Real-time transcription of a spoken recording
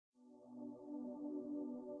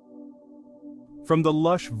From the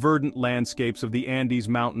lush, verdant landscapes of the Andes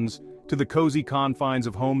Mountains to the cozy confines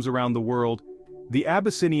of homes around the world, the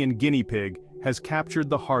Abyssinian guinea pig has captured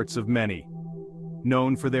the hearts of many.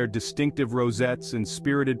 Known for their distinctive rosettes and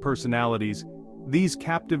spirited personalities, these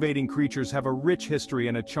captivating creatures have a rich history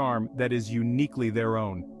and a charm that is uniquely their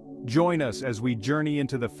own. Join us as we journey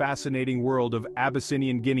into the fascinating world of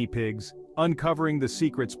Abyssinian guinea pigs, uncovering the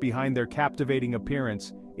secrets behind their captivating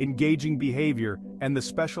appearance, engaging behavior, and the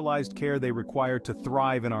specialized care they require to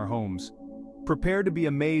thrive in our homes. Prepare to be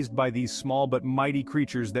amazed by these small but mighty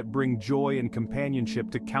creatures that bring joy and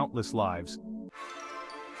companionship to countless lives.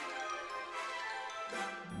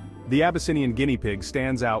 The Abyssinian guinea pig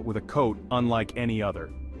stands out with a coat unlike any other.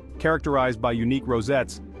 Characterized by unique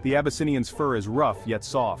rosettes, the Abyssinian's fur is rough yet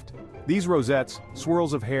soft. These rosettes,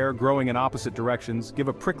 swirls of hair growing in opposite directions, give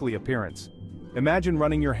a prickly appearance. Imagine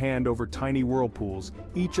running your hand over tiny whirlpools,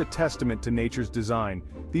 each a testament to nature's design.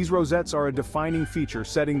 These rosettes are a defining feature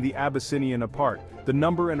setting the Abyssinian apart. The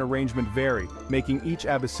number and arrangement vary, making each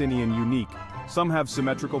Abyssinian unique. Some have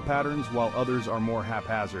symmetrical patterns while others are more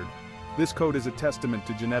haphazard. This coat is a testament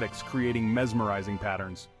to genetics creating mesmerizing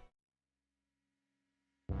patterns.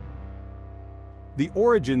 The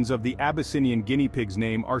origins of the Abyssinian guinea pig's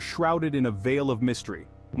name are shrouded in a veil of mystery,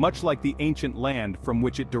 much like the ancient land from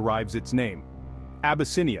which it derives its name.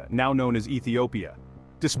 Abyssinia, now known as Ethiopia.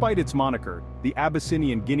 Despite its moniker, the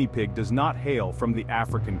Abyssinian guinea pig does not hail from the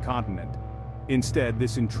African continent. Instead,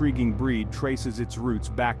 this intriguing breed traces its roots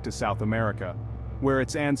back to South America, where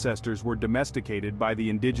its ancestors were domesticated by the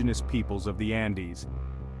indigenous peoples of the Andes.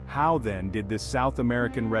 How then did this South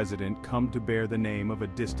American resident come to bear the name of a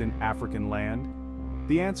distant African land?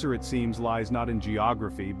 The answer, it seems, lies not in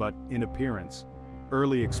geography but in appearance.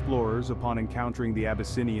 Early explorers, upon encountering the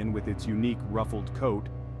Abyssinian with its unique ruffled coat,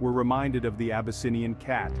 were reminded of the Abyssinian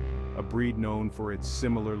cat, a breed known for its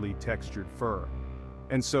similarly textured fur.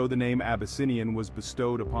 And so the name Abyssinian was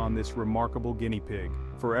bestowed upon this remarkable guinea pig,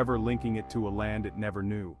 forever linking it to a land it never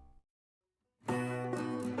knew.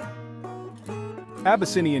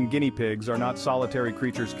 Abyssinian guinea pigs are not solitary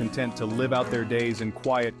creatures content to live out their days in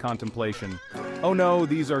quiet contemplation. Oh no,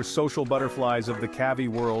 these are social butterflies of the cavi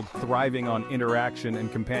world, thriving on interaction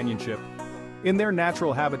and companionship. In their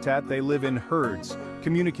natural habitat, they live in herds,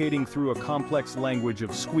 communicating through a complex language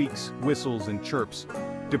of squeaks, whistles, and chirps.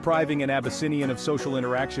 Depriving an Abyssinian of social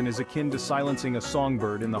interaction is akin to silencing a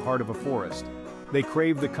songbird in the heart of a forest. They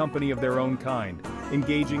crave the company of their own kind,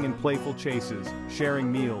 engaging in playful chases,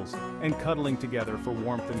 sharing meals, and cuddling together for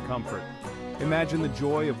warmth and comfort. Imagine the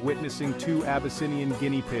joy of witnessing two Abyssinian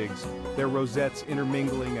guinea pigs, their rosettes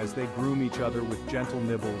intermingling as they groom each other with gentle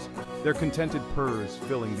nibbles, their contented purrs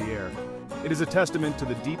filling the air. It is a testament to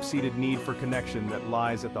the deep-seated need for connection that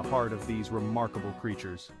lies at the heart of these remarkable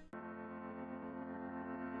creatures.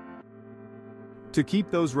 To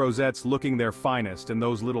keep those rosettes looking their finest and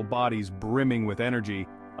those little bodies brimming with energy,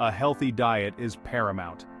 a healthy diet is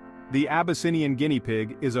paramount. The Abyssinian guinea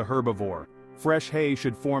pig is a herbivore. Fresh hay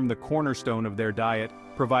should form the cornerstone of their diet,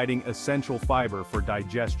 providing essential fiber for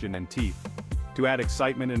digestion and teeth. To add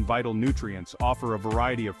excitement and vital nutrients, offer a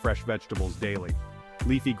variety of fresh vegetables daily.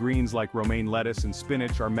 Leafy greens like romaine lettuce and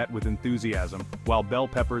spinach are met with enthusiasm, while bell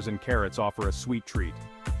peppers and carrots offer a sweet treat.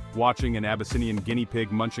 Watching an Abyssinian guinea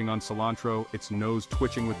pig munching on cilantro, its nose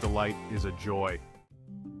twitching with delight, is a joy.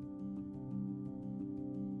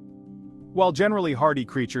 While generally hardy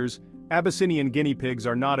creatures, Abyssinian guinea pigs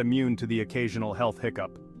are not immune to the occasional health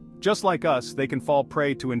hiccup. Just like us, they can fall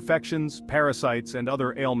prey to infections, parasites, and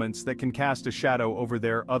other ailments that can cast a shadow over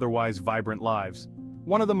their otherwise vibrant lives.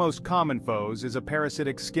 One of the most common foes is a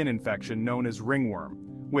parasitic skin infection known as ringworm,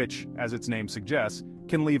 which, as its name suggests,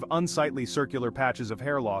 can leave unsightly circular patches of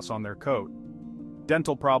hair loss on their coat.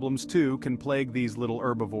 Dental problems, too, can plague these little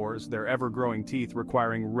herbivores, their ever-growing teeth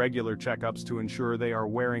requiring regular checkups to ensure they are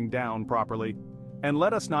wearing down properly. And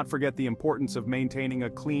let us not forget the importance of maintaining a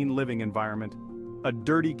clean living environment. A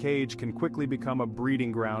dirty cage can quickly become a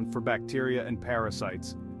breeding ground for bacteria and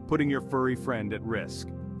parasites, putting your furry friend at risk.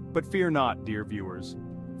 But fear not, dear viewers,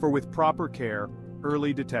 for with proper care,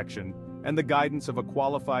 early detection, and the guidance of a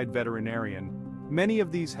qualified veterinarian, many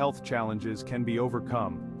of these health challenges can be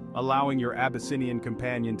overcome, allowing your Abyssinian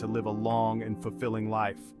companion to live a long and fulfilling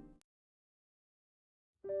life.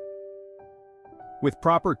 With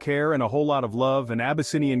proper care and a whole lot of love, an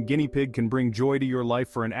Abyssinian guinea pig can bring joy to your life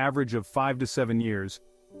for an average of 5 to 7 years,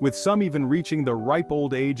 with some even reaching the ripe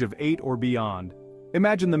old age of 8 or beyond.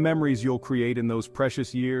 Imagine the memories you'll create in those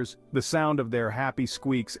precious years, the sound of their happy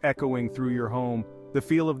squeaks echoing through your home, the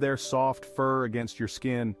feel of their soft fur against your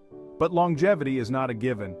skin. But longevity is not a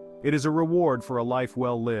given. It is a reward for a life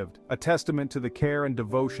well lived, a testament to the care and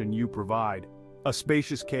devotion you provide. A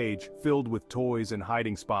spacious cage, filled with toys and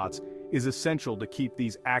hiding spots, is essential to keep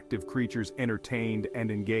these active creatures entertained and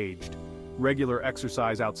engaged. Regular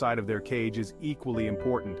exercise outside of their cage is equally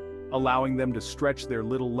important, allowing them to stretch their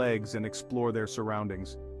little legs and explore their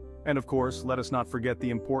surroundings. And of course, let us not forget the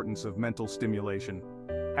importance of mental stimulation.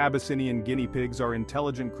 Abyssinian guinea pigs are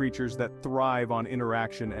intelligent creatures that thrive on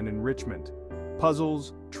interaction and enrichment.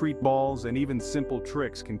 Puzzles, treat balls, and even simple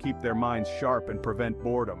tricks can keep their minds sharp and prevent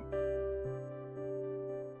boredom.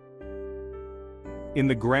 In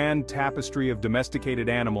the grand tapestry of domesticated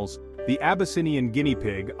animals, the Abyssinian guinea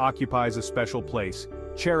pig occupies a special place,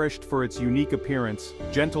 cherished for its unique appearance,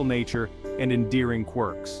 gentle nature, and endearing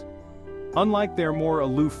quirks. Unlike their more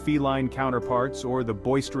aloof feline counterparts or the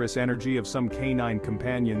boisterous energy of some canine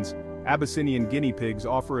companions, Abyssinian guinea pigs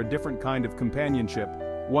offer a different kind of companionship,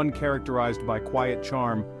 one characterized by quiet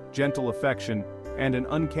charm, gentle affection, and an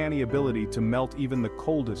uncanny ability to melt even the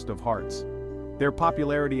coldest of hearts. Their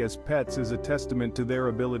popularity as pets is a testament to their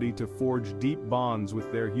ability to forge deep bonds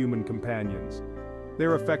with their human companions.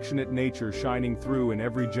 Their affectionate nature shining through in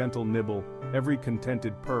every gentle nibble, every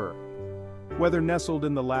contented purr. Whether nestled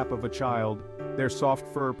in the lap of a child, their soft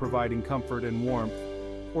fur providing comfort and warmth,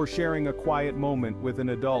 or sharing a quiet moment with an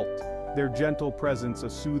adult, their gentle presence a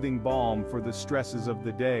soothing balm for the stresses of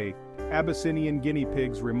the day, Abyssinian guinea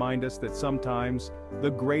pigs remind us that sometimes the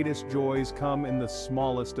greatest joys come in the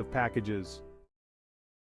smallest of packages.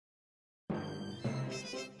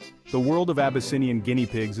 The world of Abyssinian guinea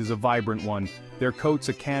pigs is a vibrant one, their coats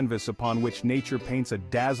a canvas upon which nature paints a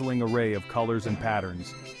dazzling array of colors and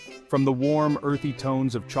patterns. From the warm, earthy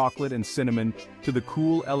tones of chocolate and cinnamon to the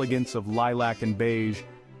cool elegance of lilac and beige,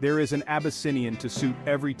 there is an Abyssinian to suit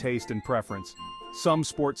every taste and preference. Some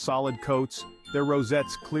sport solid coats, their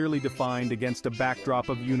rosettes clearly defined against a backdrop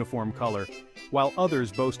of uniform color, while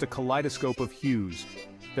others boast a kaleidoscope of hues,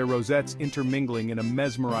 their rosettes intermingling in a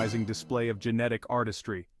mesmerizing display of genetic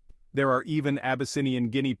artistry. There are even Abyssinian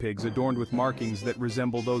guinea pigs adorned with markings that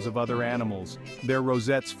resemble those of other animals, their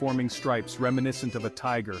rosettes forming stripes reminiscent of a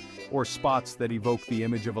tiger, or spots that evoke the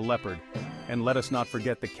image of a leopard. And let us not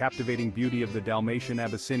forget the captivating beauty of the Dalmatian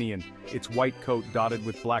Abyssinian, its white coat dotted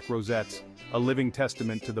with black rosettes, a living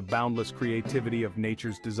testament to the boundless creativity of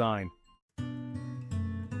nature's design.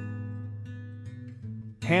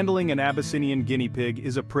 Handling an Abyssinian guinea pig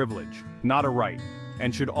is a privilege, not a right,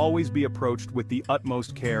 and should always be approached with the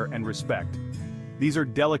utmost care and respect. These are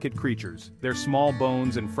delicate creatures, their small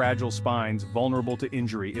bones and fragile spines vulnerable to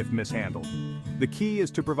injury if mishandled. The key is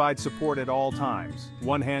to provide support at all times,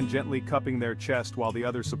 one hand gently cupping their chest while the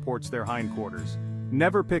other supports their hindquarters.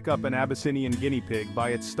 Never pick up an Abyssinian guinea pig by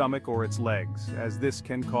its stomach or its legs, as this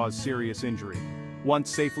can cause serious injury. Once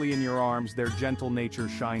safely in your arms, their gentle nature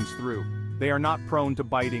shines through. They are not prone to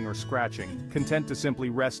biting or scratching, content to simply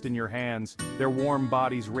rest in your hands, their warm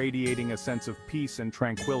bodies radiating a sense of peace and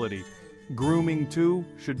tranquility. Grooming, too,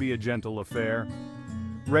 should be a gentle affair.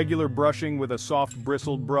 Regular brushing with a soft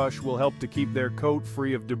bristled brush will help to keep their coat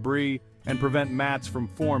free of debris and prevent mats from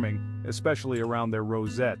forming, especially around their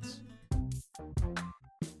rosettes.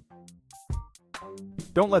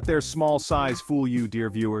 Don't let their small size fool you, dear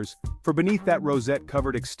viewers, for beneath that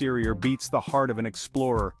rosette-covered exterior beats the heart of an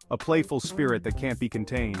explorer, a playful spirit that can't be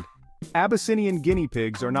contained. Abyssinian guinea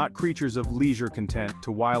pigs are not creatures of leisure content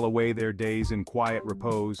to while away their days in quiet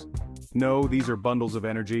repose. No, these are bundles of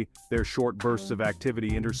energy, their short bursts of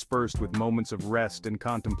activity interspersed with moments of rest and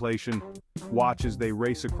contemplation. Watch as they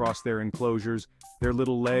race across their enclosures, their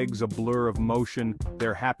little legs a blur of motion,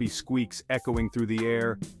 their happy squeaks echoing through the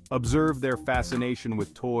air. Observe their fascination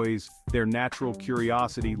with toys, their natural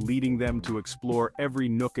curiosity leading them to explore every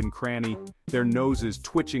nook and cranny, their noses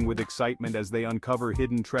twitching with excitement as they uncover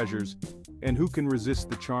hidden treasures. And who can resist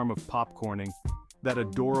the charm of popcorning? That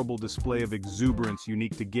adorable display of exuberance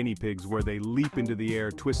unique to guinea pigs where they leap into the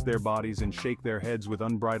air, twist their bodies and shake their heads with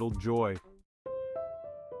unbridled joy.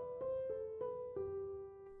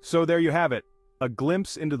 So there you have it, a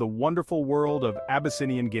glimpse into the wonderful world of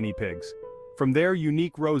Abyssinian guinea pigs. From their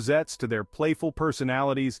unique rosettes to their playful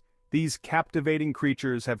personalities, these captivating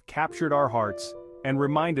creatures have captured our hearts and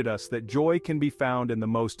reminded us that joy can be found in the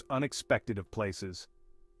most unexpected of places.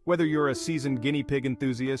 Whether you're a seasoned guinea pig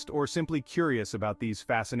enthusiast or simply curious about these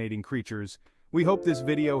fascinating creatures, we hope this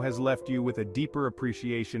video has left you with a deeper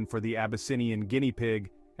appreciation for the Abyssinian guinea pig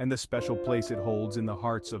and the special place it holds in the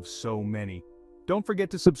hearts of so many. Don't forget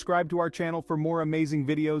to subscribe to our channel for more amazing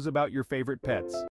videos about your favorite pets.